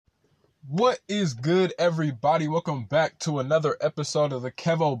What is good, everybody? Welcome back to another episode of the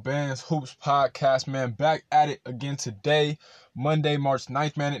Kevo Bands Hoops Podcast, man. Back at it again today, Monday, March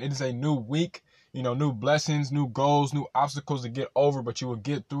 9th, man. It is a new week, new blessings, new goals, new obstacles to get over, but you will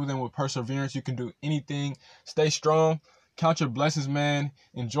get through them with perseverance. You can do anything. Stay strong. Count your blessings, man.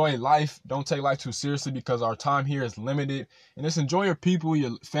 Enjoy life. Don't take life too seriously because our time here is limited. And just enjoy your people,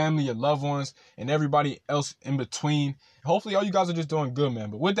 your family, your loved ones, and everybody else in between. Hopefully, all you guys are just doing good, man.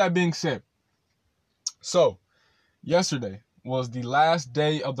 But with that being said, so yesterday was the last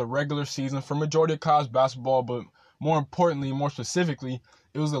day of the regular season for majority of college basketball, but more importantly, more specifically,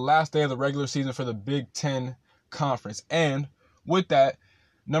 it was the last day of the regular season for the Big Ten Conference. And with that,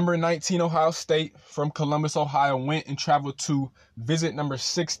 number 19 Ohio State from Columbus, Ohio, went and traveled to visit number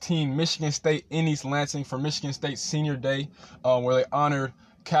 16 Michigan State in East Lansing for Michigan State's Senior Day, where they honored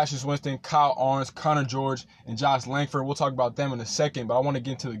Cassius Winston, Kyle Ahrens, Connor George, and Josh Langford. We'll talk about them in a second, but I want to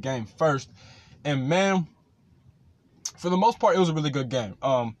get into the game first. And man, for the most part, it was a really good game.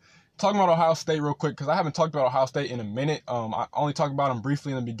 Talking about Ohio State real quick, because I haven't talked about Ohio State in a minute. I only talked about them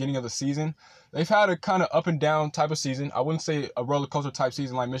briefly in the beginning of the season. They've had a kind of up and down type of season. I wouldn't say a roller coaster type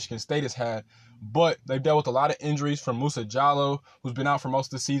season like Michigan State has had, but they've dealt with a lot of injuries, from Musa Jallow, who's been out for most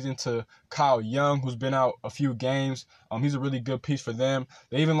of the season, to Kyle Young, who's been out a few games. He's a really good piece for them.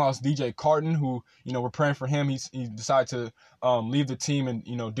 They even lost DJ Carton, who, we're praying for him. He decided to leave the team and,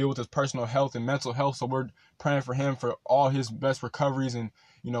 deal with his personal health and mental health. So we're praying for him for all his best recoveries and,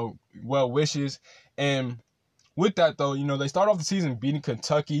 well wishes. And with that, though, they start off the season beating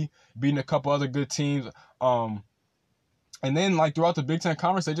Kentucky, beating a couple other good teams. And then, throughout the Big Ten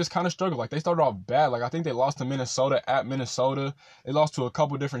Conference, they just kind of struggled. They started off bad. I think they lost to Minnesota at Minnesota. They lost to a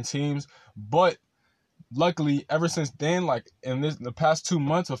couple different teams. But luckily, ever since then, in the past 2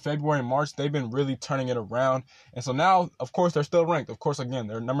 months of February and March, they've been really turning it around. And so now, of course, they're still ranked. Of course, again,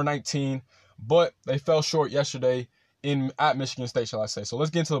 they're number 19. But they fell short yesterday at Michigan State, shall I say. So let's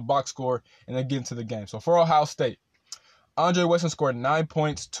get into the box score and then get into the game. So for Ohio State, Andre Weston scored 9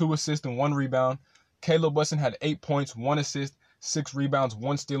 points, 2 assists, and 1 rebound. Caleb Weston had 8 points, 1 assist, 6 rebounds,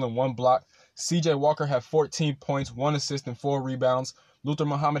 1 steal, and 1 block. CJ Walker had 14 points, 1 assist, and 4 rebounds. Luther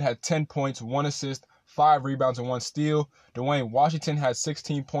Muhammad had 10 points, 1 assist, 5 rebounds, and 1 steal. Dwayne Washington had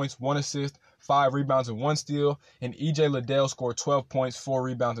 16 points, 1 assist, 5 rebounds, and 1 steal. And EJ Liddell scored 12 points, 4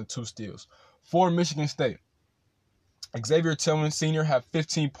 rebounds, and 2 steals. For Michigan State, Xavier Tillman Sr. had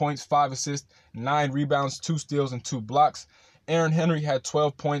 15 points, 5 assists, 9 rebounds, 2 steals, and 2 blocks. Aaron Henry had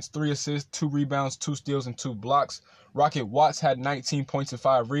 12 points, 3 assists, 2 rebounds, 2 steals, and 2 blocks. Rocket Watts had 19 points and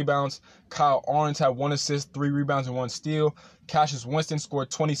 5 rebounds. Kyle Ahrens had 1 assist, 3 rebounds, and 1 steal. Cassius Winston scored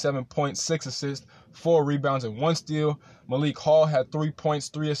 27 points, 6 assists, 4 rebounds, and 1 steal. Malik Hall had 3 points,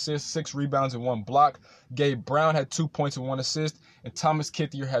 3 assists, 6 rebounds, and 1 block. Gabe Brown had 2 points and 1 assist. And Thomas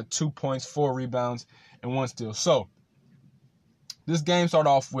Kithier had 2 points, 4 rebounds, and 1 steal. So this game started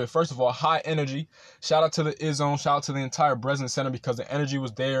off with, first of all, high energy. Shout out to the Izzone. Shout out to the entire Breslin Center because the energy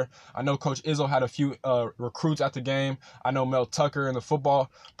was there. I know Coach Izzo had a few recruits at the game. I know Mel Tucker and the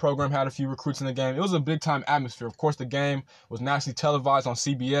football program had a few recruits in the game. It was a big-time atmosphere. Of course, the game was nationally televised on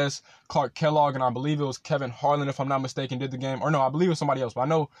CBS. Clark Kellogg and I believe it was Kevin Harlan, if I'm not mistaken, did the game. Or no, I believe it was somebody else, but I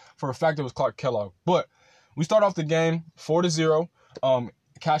know for a fact it was Clark Kellogg. But we start off the game 4-0.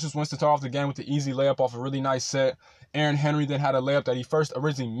 Cassius Winston started off the game with the easy layup off a really nice set. Aaron Henry then had a layup that he first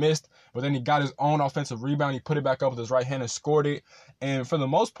originally missed, but then he got his own offensive rebound. He put it back up with his right hand and scored it. And for the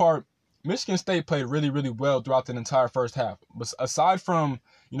most part, Michigan State played really, really well throughout the entire first half. But aside from,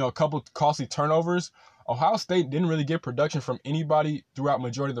 a couple costly turnovers, Ohio State didn't really get production from anybody throughout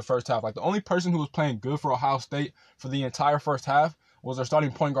majority of the first half. The only person who was playing good for Ohio State for the entire first half was their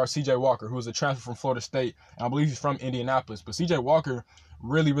starting point guard, CJ Walker, who was a transfer from Florida State. And I believe he's from Indianapolis. But CJ Walker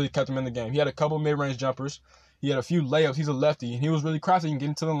really, really kept him in the game. He had a couple mid-range jumpers. He had a few layups. He's a lefty, and he was really crafty in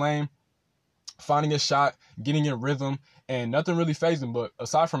getting to the lane, finding a shot, getting in rhythm, and nothing really fazed him. But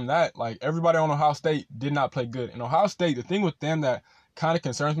aside from that, everybody on Ohio State did not play good. And Ohio State, the thing with them that kind of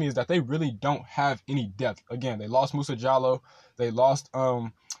concerns me is that they really don't have any depth. Again, they lost Musa Jallow, they lost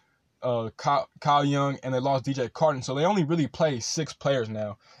Kyle Young, and they lost DJ Carton. So they only really play 6 players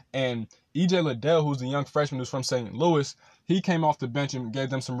now. And EJ Liddell, who's the young freshman who's from St. Louis, he came off the bench and gave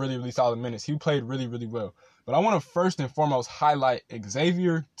them some really, really solid minutes. He played really, really well. But I want to first and foremost highlight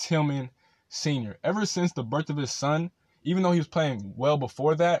Xavier Tillman Sr. Ever since the birth of his son, even though he was playing well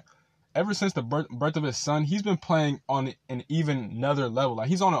before that, ever since the birth of his son, he's been playing on an even another level.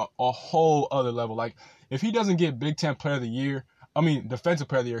 He's on a whole other level. If he doesn't get Big Ten Player of the Year, Defensive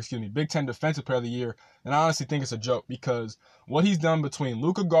Player of the Year, Big Ten Defensive Player of the Year, then I honestly think it's a joke because what he's done between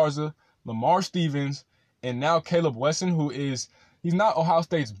Luka Garza, Lamar Stevens, and now Caleb Weston, who is He's not Ohio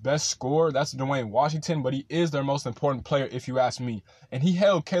State's best scorer. That's Dwayne Washington, but he is their most important player, if you ask me. And he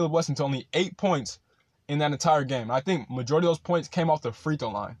held Caleb Wesson to only 8 points in that entire game. I think majority of those points came off the free throw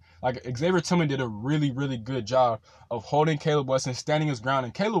line. Like, Xavier Tillman did a really, really good job of holding Caleb Wesson, standing his ground.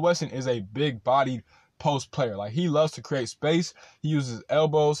 And Caleb Wesson is a big-bodied post player. Like, he loves to create space. He uses his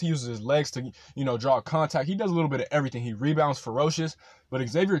elbows. He uses his legs to, draw contact. He does a little bit of everything. He rebounds ferocious. But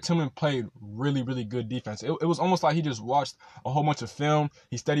Xavier Tillman played really, really good defense. It was almost like he just watched a whole bunch of film.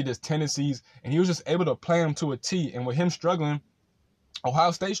 He studied his tendencies, and he was just able to play him to a T. And with him struggling,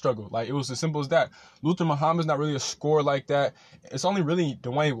 Ohio State struggled. Like, it was as simple as that. Luther Muhammad's not really a scorer like that. It's only really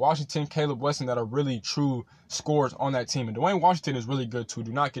Dwayne Washington, Caleb Wesson that are really true scorers on that team. And Dwayne Washington is really good too.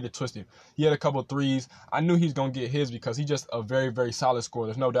 Do not get it twisted. He had a couple threes. I knew he's going to get his because he's just a very, very solid scorer.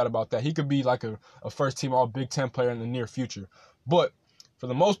 There's no doubt about that. He could be like a first-team All-Big Ten player in the near future. But for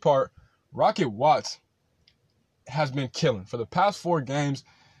the most part, Rocket Watts has been killing. For the past 4 games,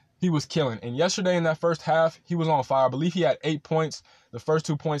 he was killing. And yesterday in that first half, he was on fire. I believe he had 8 points. The first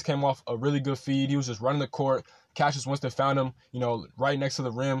 2 points came off a really good feed. He was just running the court. Cassius Winston found him, right next to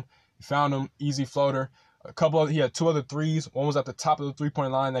the rim. He found him, easy floater. He had 2 other threes. One was at the top of the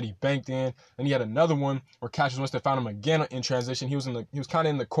three-point line that he banked in. Then he had another one where Cassius Winston found him again in transition. He was kind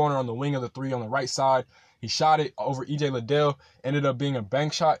of in the corner on the wing of the three on the right side. He shot it over E.J. Liddell. Ended up being a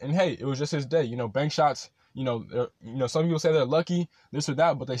bank shot. And hey, it was just his day. Bank shots. Some people say they're lucky, this or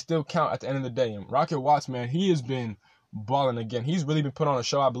that, but they still count at the end of the day. And Rocket Watts, man, he has been balling again. He's really been put on a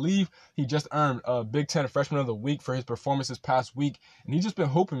show. I believe he just earned a Big Ten Freshman of the Week for his performance this past week. And he's just been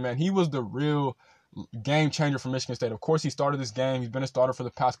hooping, man. He was the real game changer for Michigan State. Of course, he started this game. He's been a starter for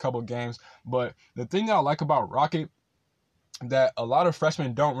the past couple of games. But the thing that I like about Rocket that a lot of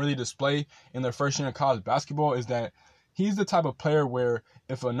freshmen don't really display in their first year in college basketball is that he's the type of player where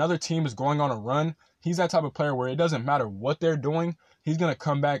if another team is going on a run, he's that type of player where it doesn't matter what they're doing, he's going to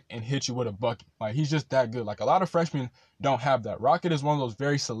come back and hit you with a bucket. Like, he's just that good. Like, a lot of freshmen don't have that. Rocket is one of those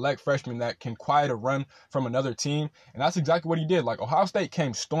very select freshmen that can quiet a run from another team, and that's exactly what he did. Like, Ohio State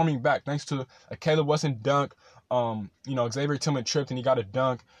came storming back thanks to a Caleb Wesson dunk. Xavier Tillman tripped and he got a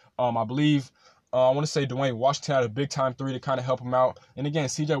dunk. I believe I want to say Dwayne Washington had a big-time 3 to kind of help him out. And again,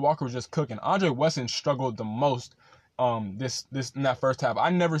 C.J. Walker was just cooking. Andre Wesson struggled the most this in that first half. I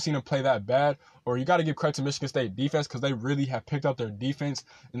never seen him play that bad. Or you got to give credit to Michigan State defense because they really have picked up their defense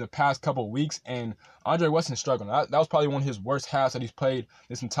in the past couple of weeks. And Andre Wesson struggling. That was probably one of his worst halves that he's played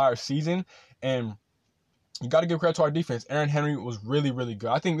this entire season. And you got to give credit to our defense. Aaron Henry was really, really good.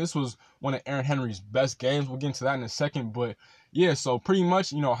 I think this was one of Aaron Henry's best games. We'll get into that in a second. But yeah, so pretty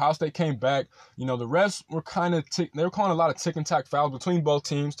much, Ohio State came back. The refs were they were calling a lot of tick and tack fouls between both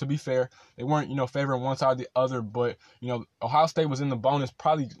teams, to be fair. They weren't, favoring one side or the other. But, Ohio State was in the bonus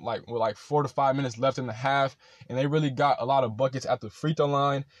probably with 4 to 5 minutes left in the half. And they really got a lot of buckets at the free throw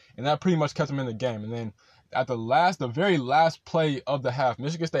line. And that pretty much kept them in the game. And then at the very last play of the half,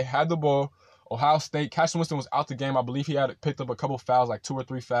 Michigan State had the ball. Ohio State, Cassius Winston was out the game. I believe he had picked up a couple fouls, like 2 or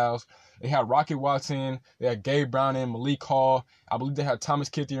 3 fouls. They had Rocket Watts in. They had Gabe Brown in, Malik Hall. I believe they had Thomas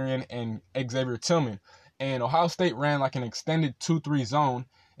Kithier in and Xavier Tillman. And Ohio State ran like an extended 2-3 zone.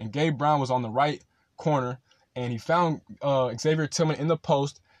 And Gabe Brown was on the right corner. And he found Xavier Tillman in the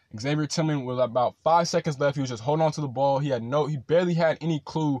post. Xavier Tillman was about 5 seconds left. He was just holding on to the ball. He barely had any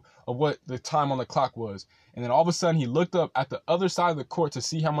clue of what the time on the clock was. And then all of a sudden he looked up at the other side of the court to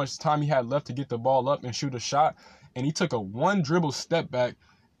see how much time he had left to get the ball up and shoot a shot. And he took a 1-dribble step back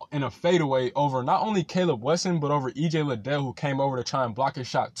in a fadeaway over not only Caleb Wesson, but over E.J. Liddell, who came over to try and block his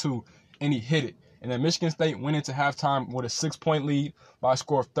shot too. And he hit it. And then Michigan State went into halftime with a 6-point lead by a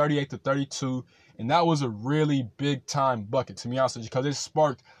score of 38-32. And that was a really big time bucket, to be honest with you, because it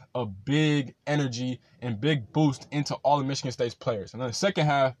sparked a big energy and big boost into all of Michigan State's players. And then the second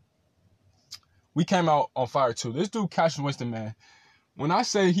half, we came out on fire too. This dude, Cassius Winston, man, when I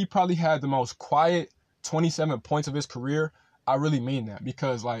say he probably had the most quiet 27 points of his career, I really mean that.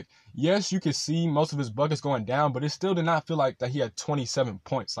 Because, yes, you could see most of his buckets going down, but it still did not feel like that he had 27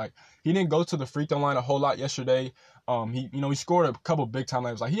 points. He didn't go to the free throw line a whole lot yesterday. He scored a couple big-time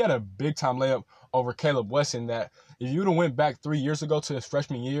layups. He had a big-time layup over Caleb Wesson that if you would have went back 3 years ago to his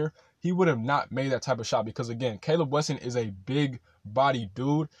freshman year, he would have not made that type of shot because, again, Caleb Wesson is a big-body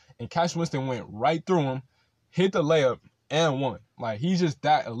dude, and Cassius Winston went right through him, hit the layup, and won. He's just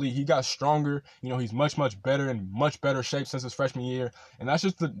that elite. He got stronger. He's much, much better in much better shape since his freshman year. And that's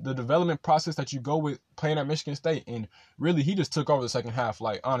just the development process that you go with playing at Michigan State. And really, he just took over the second half.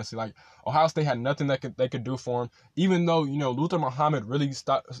 Honestly, Ohio State had nothing that they could do for him. Even though, Luther Muhammad really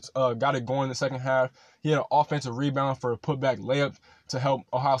got it going in the second half. He had an offensive rebound for a putback layup to help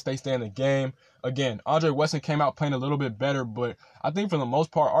Ohio State stay in the game. Again, Andre Weston came out playing a little bit better, but I think for the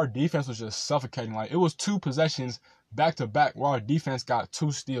most part, our defense was just suffocating. Like, it was 2 possessions back-to-back where our defense got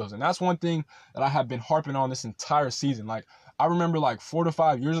 2 steals. And that's one thing that I have been harping on this entire season. Like, I remember like 4 to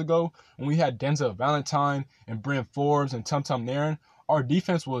 5 years ago when we had Denzel Valentine and Brent Forbes and Tum Tum Naren, our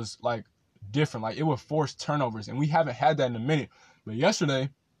defense was like different. Like, it would force turnovers, and we haven't had that in a minute. But yesterday,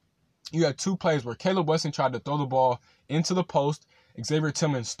 you had 2 plays where Caleb Weston tried to throw the ball into the post. Xavier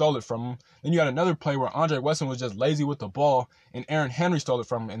Tillman stole it from him. Then you had another play where Andre Weston was just lazy with the ball, and Aaron Henry stole it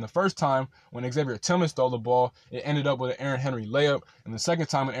from him. And the first time when Xavier Tillman stole the ball, it ended up with an Aaron Henry layup. And the second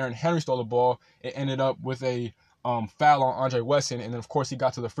time when Aaron Henry stole the ball, it ended up with a foul on Andre Weston. And then, of course, he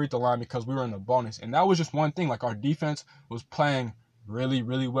got to the free throw line because we were in the bonus. And that was just one thing. Like, our defense was playing really,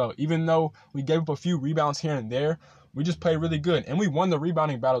 really well. Even though we gave up a few rebounds here and there, we just played really good. And we won the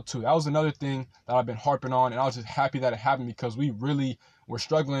rebounding battle, too. That was another thing that I've been harping on, and I was just happy that it happened because we really were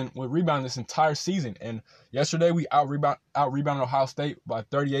struggling with rebounding this entire season. And yesterday, we out-rebounded Ohio State by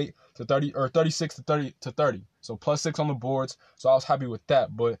 38 to 30, or 36 to 30. So +6 on the boards. So I was happy with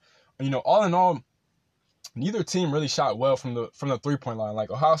that. But, all in all, neither team really shot well from the 3-point line. Like,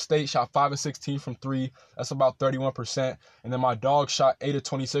 Ohio State shot 5 of 16 from 3. That's about 31%. And then my Dogs shot 8 of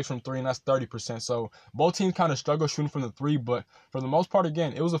 26 from 3, and that's 30%. So both teams kind of struggled shooting from the 3, but for the most part,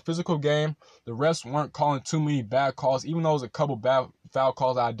 again, it was a physical game. The refs weren't calling too many bad calls, even though it was a couple bad foul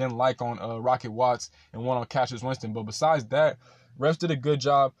calls that I didn't like on Rocket Watts and one on Cassius Winston. But besides that, refs did a good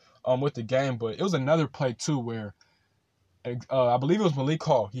job with the game. But it was another play, too, where I believe it was Malik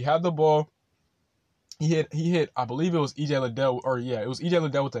Hall. He had the ball. He hit, I believe it was E.J. Liddell, it was E.J.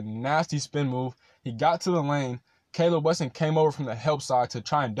 Liddell with a nasty spin move. He got to the lane. Caleb Weston came over from the help side to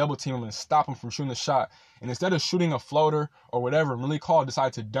try and double team him and stop him from shooting the shot. And instead of shooting a floater or whatever, Malik Hall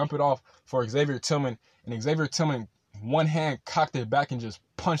decided to dump it off for Xavier Tillman. And Xavier Tillman, one hand, cocked it back and just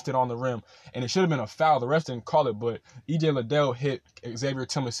punched it on the rim. And it should have been a foul. The refs didn't call it, but E.J. Liddell hit Xavier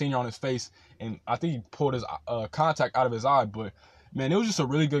Tillman Sr. on his face. And I think he pulled his contact out of his eye. But, man, it was just a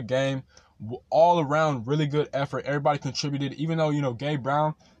really good game. All around, really good effort. Everybody contributed. Even though, Gabe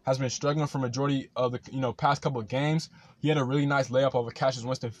Brown has been struggling for majority of the, past couple of games, he had a really nice layup of a Cassius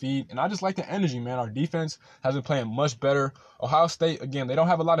Winston feed. And I just like the energy, man. Our defense has been playing much better. Ohio State, again, they don't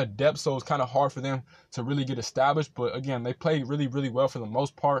have a lot of depth, so it's kind of hard for them to really get established. But, again, they played really, really well for the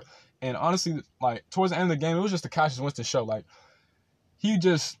most part. And honestly, like, towards the end of the game, it was just a Cassius Winston show. Like, he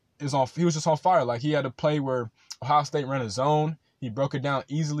was just on fire. Like, he had a play where Ohio State ran a zone. He broke it down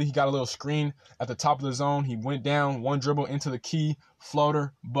easily. He got a little screen at the top of the zone. He went down, one dribble into the key,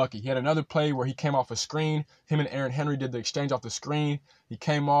 floater, bucket. He had another play where he came off a screen. Him and Aaron Henry did the exchange off the screen. He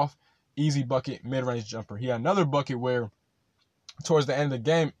came off, easy bucket, mid-range jumper. He had another bucket where towards the end of the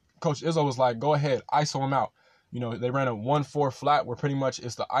game, Coach Izzo was like, go ahead, ISO him out. They ran a 1-4 flat where pretty much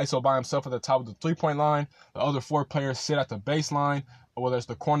it's the ISO by himself at the top of the 3-point line. The other 4 players sit at the baseline, whether it's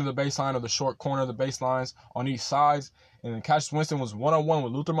the corner of the baseline or the short corner of the baselines on each sides. And then Cassius Winston was one-on-one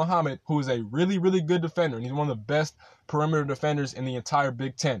with Luther Muhammad, who is a really, really good defender. And he's one of the best perimeter defenders in the entire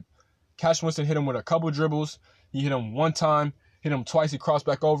Big Ten. Cassius Winston hit him with a couple dribbles. He hit him one time, hit him twice. He crossed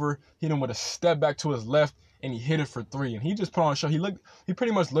back over, hit him with a step back to his left, and he hit it for 3. And he just put on a show. He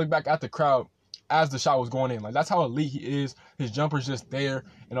pretty much looked back at the crowd as the shot was going in. Like, that's how elite he is. His jumper's just there.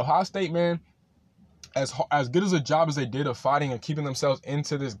 And Ohio State, man, as good as a job as they did of fighting and keeping themselves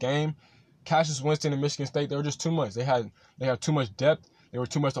into this game, Cassius Winston and Michigan State, they were just too much. They had too much depth. They were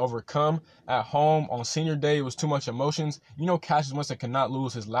too much to overcome. At home, on senior day, it was too much emotions. Cassius Winston cannot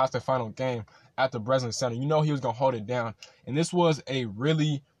lose his last and final game at the Breslin Center. He was going to hold it down. And this was a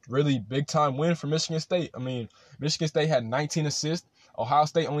really, really big-time win for Michigan State. I mean, Michigan State had 19 assists. Ohio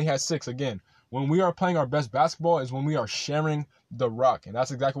State only had 6. Again, when we are playing our best basketball is when we are sharing the rock. And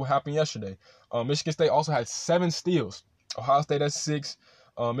that's exactly what happened yesterday. Michigan State also had 7 steals. Ohio State had 6.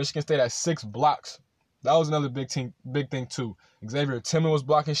 Michigan State had 6 blocks. That was another big thing too. Xavier Tillman was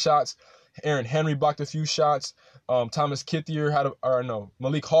blocking shots. Aaron Henry blocked a few shots. Thomas Kithier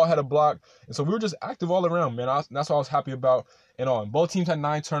Malik Hall had a block. And so we were just active all around, man. That's what I was happy about. And both teams had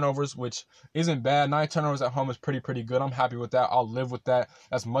 9 turnovers, which isn't bad. 9 turnovers at home is pretty good. I'm happy with that. I'll live with that.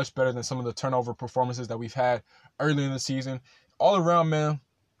 That's much better than some of the turnover performances that we've had early in the season. All around, man,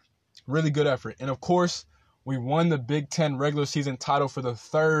 really good effort. And, of course, we won the Big Ten regular season title for the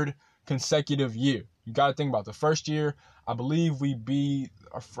 3rd consecutive year. You got to think about the first year. I believe we beat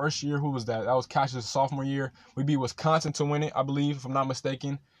our first year. Who was that? That was Cassius' sophomore year. We beat Wisconsin to win it, I believe, if I'm not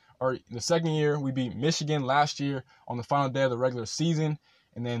mistaken. Or the second year, we beat Michigan last year on the final day of the regular season.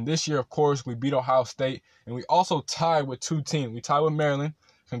 And then this year, of course, we beat Ohio State. And we also tied with 2 teams. We tied with Maryland.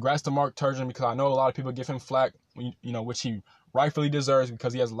 Congrats to Mark Turgeon, because I know a lot of people give him flack, which he rightfully deserves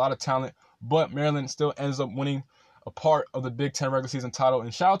because he has a lot of talent. But Maryland still ends up winning a part of the Big Ten regular season title.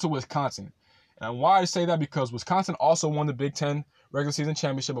 And shout out to Wisconsin. And why I say that, because Wisconsin also won the Big Ten regular season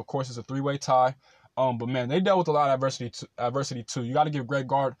championship. Of course, it's a 3-way tie. But man, they dealt with a lot of adversity too. You got to give Greg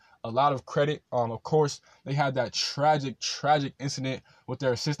Gard a lot of credit. Of course, they had that tragic incident with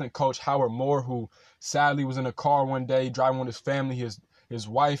their assistant coach, Howard Moore, who sadly was in a car one day driving with his family, his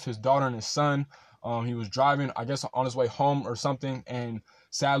wife, his daughter, and his son. He was driving, I guess, on his way home or something, and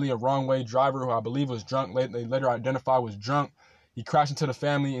sadly, a wrong-way driver, who I believe was drunk, they later identified was drunk, he crashed into the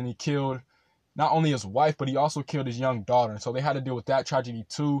family, and he killed not only his wife, but he also killed his young daughter. And so they had to deal with that tragedy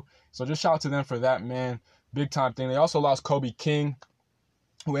too. So just shout out to them for that, man. Big-time thing. They also lost Kobe King,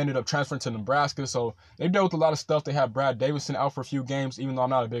 who ended up transferring to Nebraska. So they dealt with a lot of stuff. They had Brad Davison out for a few games, even though I'm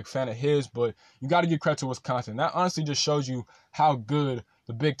not a big fan of his. But you got to give credit to Wisconsin. That honestly just shows you how good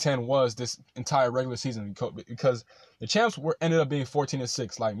the Big Ten was this entire regular season, because the champs ended up being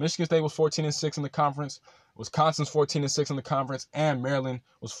 14-6. Like, Michigan State was 14-6 in the conference, Wisconsin's 14-6 in the conference, and Maryland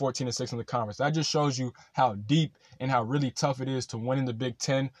was 14-6 in the conference. That just shows you how deep and how really tough it is to win in the Big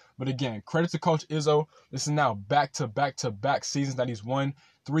Ten. But again, credit to Coach Izzo. This is now back-to-back seasons that he's won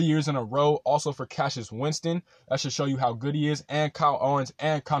 3 years in a row. Also for Cassius Winston, that should show you how good he is, and Kyle Owens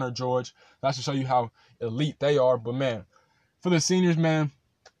and Connor George. That should show you how elite they are. But man, for the seniors, man,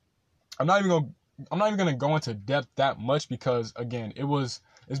 I'm not even gonna go into depth that much, because again,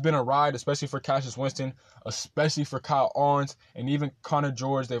 it's been a ride, especially for Cassius Winston, especially for Kyle Owens, and even Connor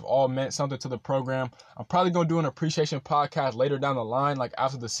George. They've all meant something to the program. I'm probably gonna do an appreciation podcast later down the line, like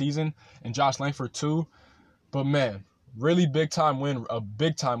after the season, and Josh Langford too. But man, really big time win.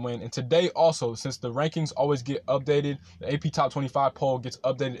 And today also, since the rankings always get updated, the AP Top 25 poll gets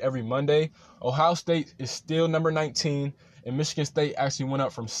updated every Monday. Ohio State is still number 19. And Michigan State actually went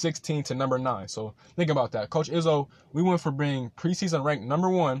up from 16 to number 9. So think about that. Coach Izzo, we went from being preseason ranked number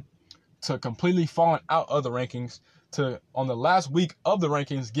 1 to completely falling out of the rankings to, on the last week of the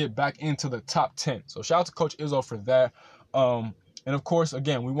rankings, get back into the top 10. So shout out to Coach Izzo for that. And of course,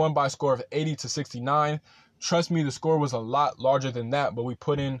 again, we won by a score of 80-69. Trust me, the score was a lot larger than that, but we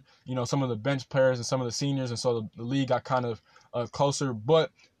put in, some of the bench players and some of the seniors, and so the league got kind of closer.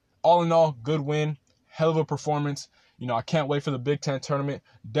 But all in all, good win, hell of a performance. I can't wait for the Big Ten tournament.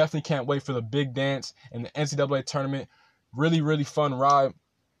 Definitely can't wait for the big dance and the NCAA tournament. Really, really fun ride.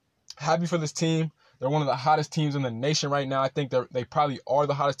 Happy for this team. They're one of the hottest teams in the nation right now. I think they probably are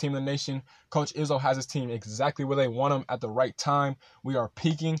the hottest team in the nation. Coach Izzo has his team exactly where they want them at the right time. We are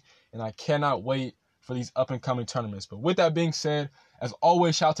peaking, and I cannot wait for these up-and-coming tournaments. But with that being said, as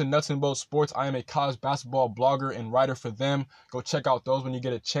always, shout out to Nuts and Bolts Sports. I am a college basketball blogger and writer for them. Go check out those when you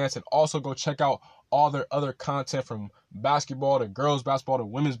get a chance. And also go check out all their other content, from basketball to girls basketball to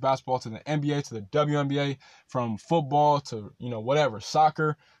women's basketball to the NBA to the WNBA, from football to, whatever,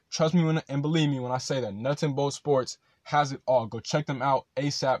 soccer. Trust me and believe me when I say that Nuts and Bolts Sports has it all. Go check them out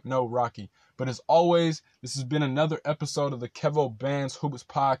ASAP, no Rocky. But as always, this has been another episode of the Kevo Bands Hoops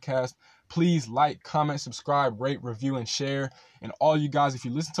Podcast. Please like, comment, subscribe, rate, review, and share. And all you guys, if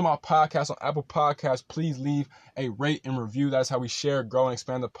you listen to my podcast on Apple Podcasts, please leave a rate and review. That's how we share, grow, and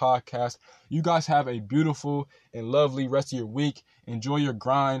expand the podcast. You guys have a beautiful and lovely rest of your week. Enjoy your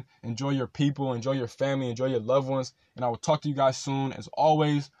grind. Enjoy your people. Enjoy your family. Enjoy your loved ones. And I will talk to you guys soon. As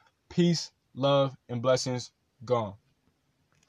always, peace, love, and blessings. Gone.